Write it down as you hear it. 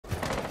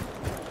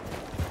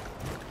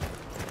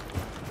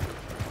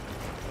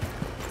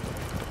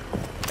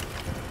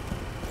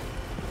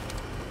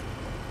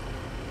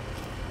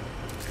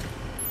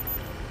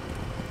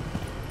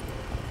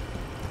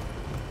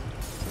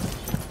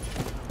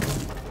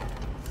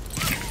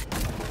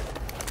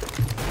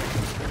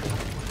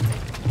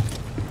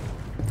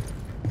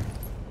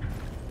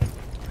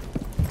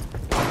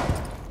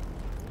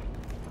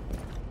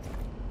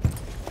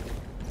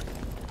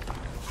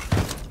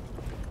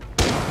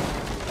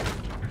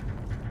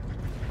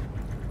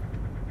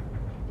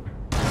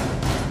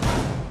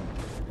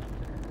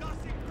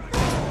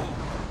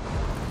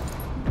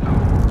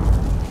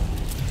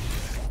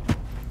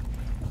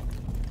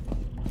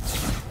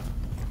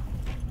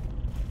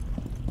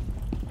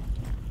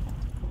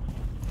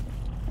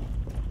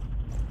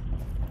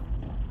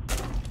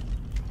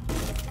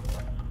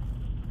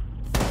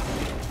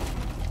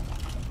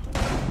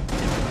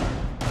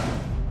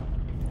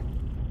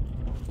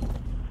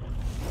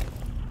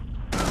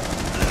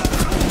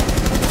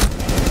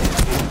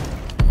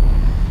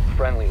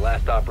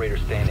operator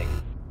standing.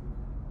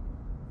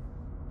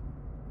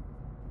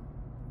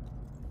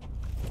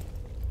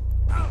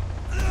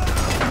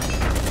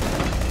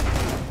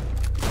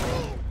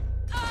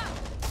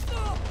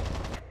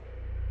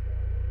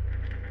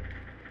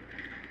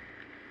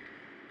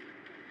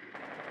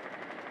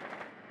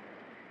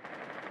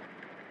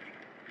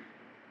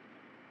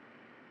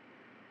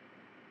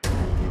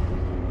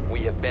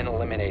 We have been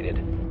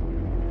eliminated.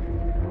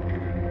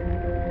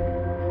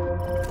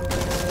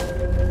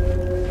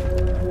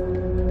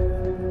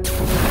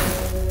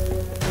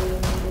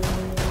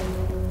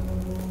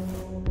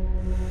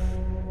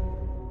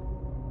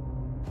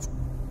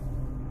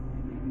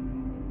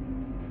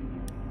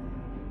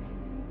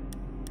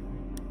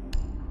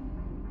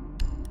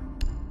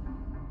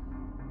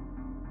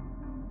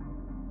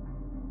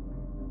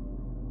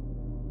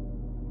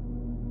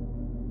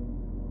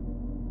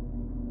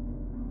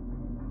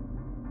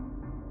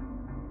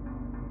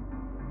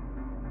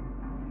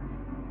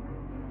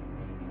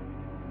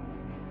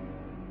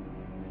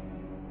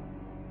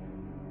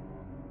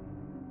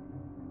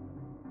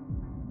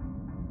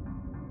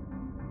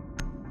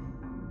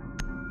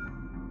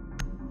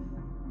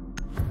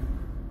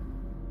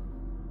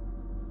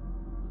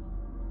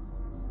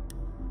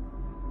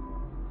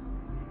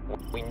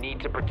 We need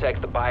to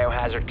protect the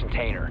biohazard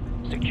container.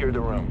 Secure the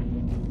room.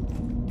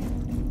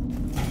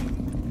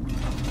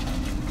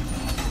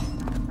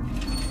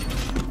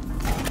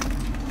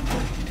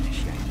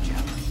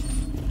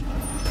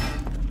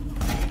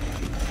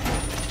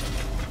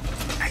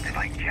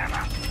 Activate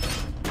jammer.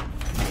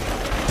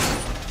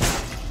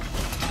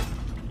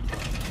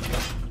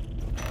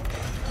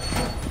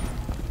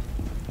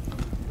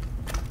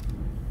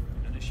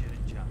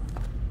 Initiating jammer.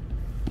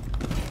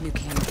 New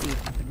camera feed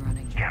up and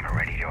running. Jammer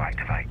ready to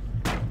activate.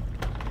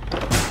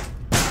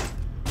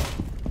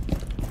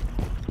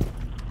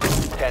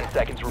 10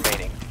 seconds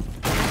remaining.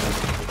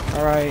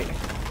 Alright,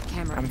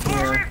 Camera. I'm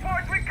here.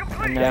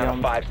 And Down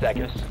to 5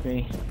 seconds.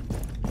 Me.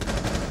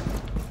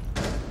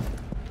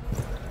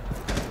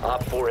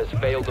 Op 4 has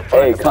failed to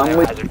Hey, find the come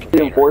biohazard with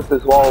container. reinforce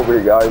this wall over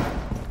here, guys.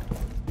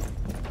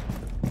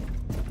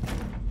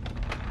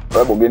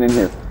 Rebel, get in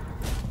here.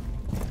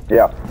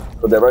 Yeah,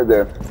 put that right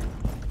there.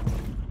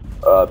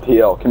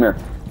 PL, come here.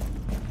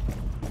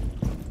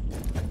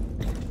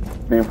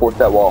 Reinforce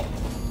that wall.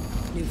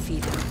 New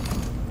feed.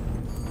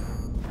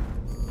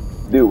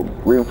 Dude,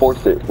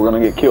 reinforce it. We're gonna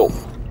get killed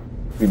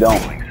if you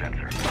don't.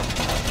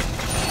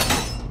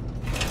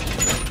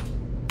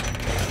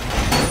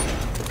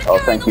 Oh,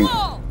 thank you.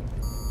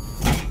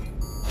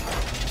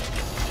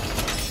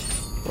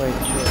 Wait,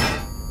 shit.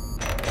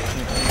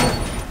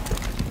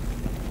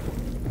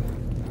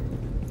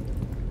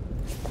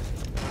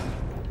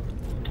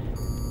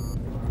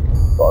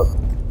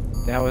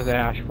 That was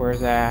Ash.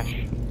 Where's Ash?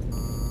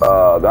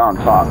 They're on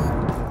top.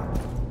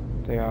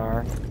 They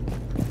are.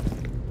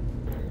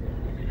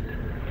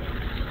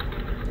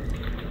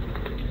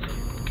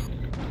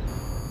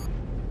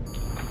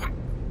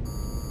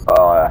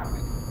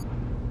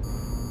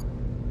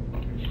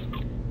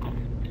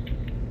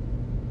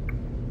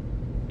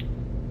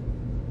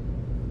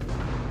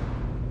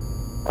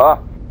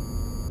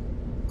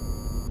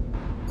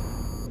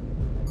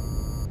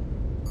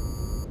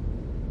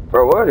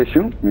 Bro, where are they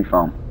shooting me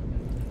from?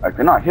 Like,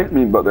 they're not hitting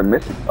me, but they're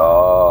missing.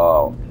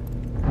 Oh.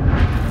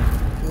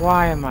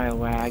 Why am I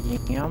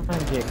lagging? I'm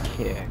gonna get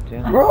kicked.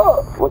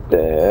 Bro, what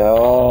the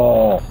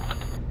hell?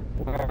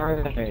 Where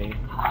are they?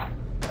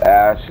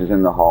 Ash is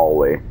in the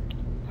hallway.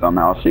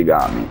 Somehow she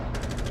got me.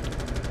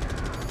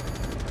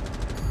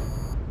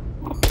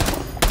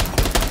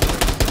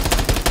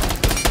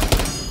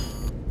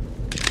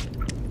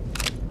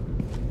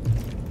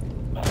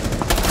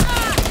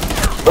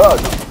 Bug.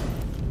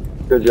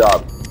 Good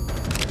job.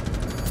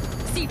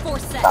 C4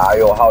 set.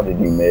 Kyle, how did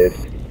you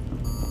miss?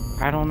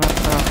 I don't know.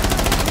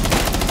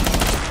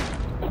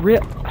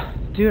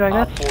 Dude, I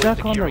got Op 4 is stuck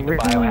on the securing the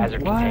railing.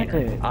 biohazard What?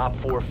 container. Op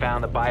 4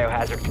 found the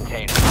biohazard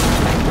container.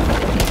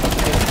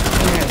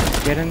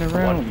 Get in the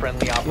room. One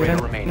friendly operator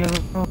remaining. Get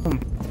in the room.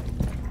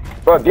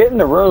 Bro, get in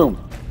the room.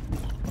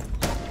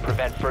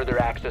 Prevent further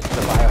access to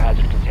the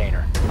biohazard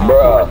container. Op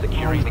Bruh. 4 is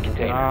securing the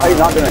container. How you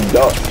not gonna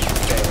duck?